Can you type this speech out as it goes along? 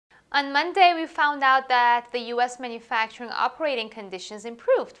On Monday, we found out that the U.S. manufacturing operating conditions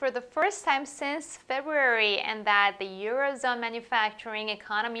improved for the first time since February and that the Eurozone manufacturing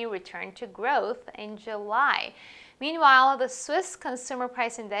economy returned to growth in July. Meanwhile, the Swiss Consumer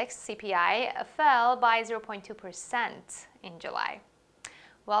Price Index, CPI, fell by 0.2% in July.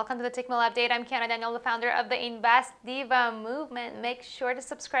 Welcome to the Tickmill Update. I'm Kiana Daniel, the founder of the Invest Diva movement. Make sure to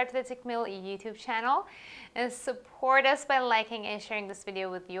subscribe to the Tickmill YouTube channel and support us by liking and sharing this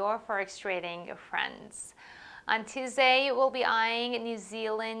video with your forex trading friends. On Tuesday, we'll be eyeing New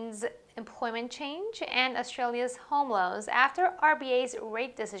Zealand's employment change and Australia's home loans after RBA's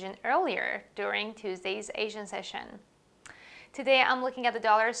rate decision earlier during Tuesday's Asian session. Today, I'm looking at the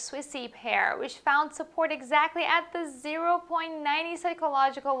dollar-Swissy pair, which found support exactly at the 0.90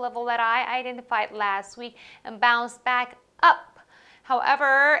 psychological level that I identified last week and bounced back up.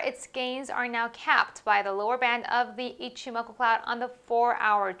 However, its gains are now capped by the lower band of the Ichimoku cloud on the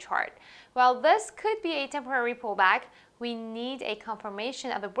 4-hour chart. While this could be a temporary pullback, we need a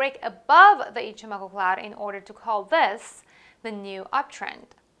confirmation of a break above the Ichimoku cloud in order to call this the new uptrend.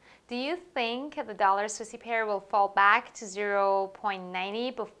 Do you think the dollar-Swissy pair will fall back to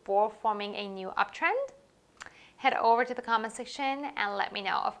 0.90 before forming a new uptrend? Head over to the comment section and let me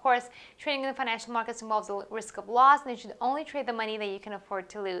know. Of course, trading in the financial markets involves a risk of loss, and you should only trade the money that you can afford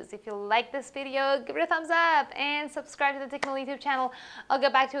to lose. If you like this video, give it a thumbs up and subscribe to the Tickmill YouTube channel. I'll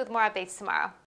get back to you with more updates tomorrow.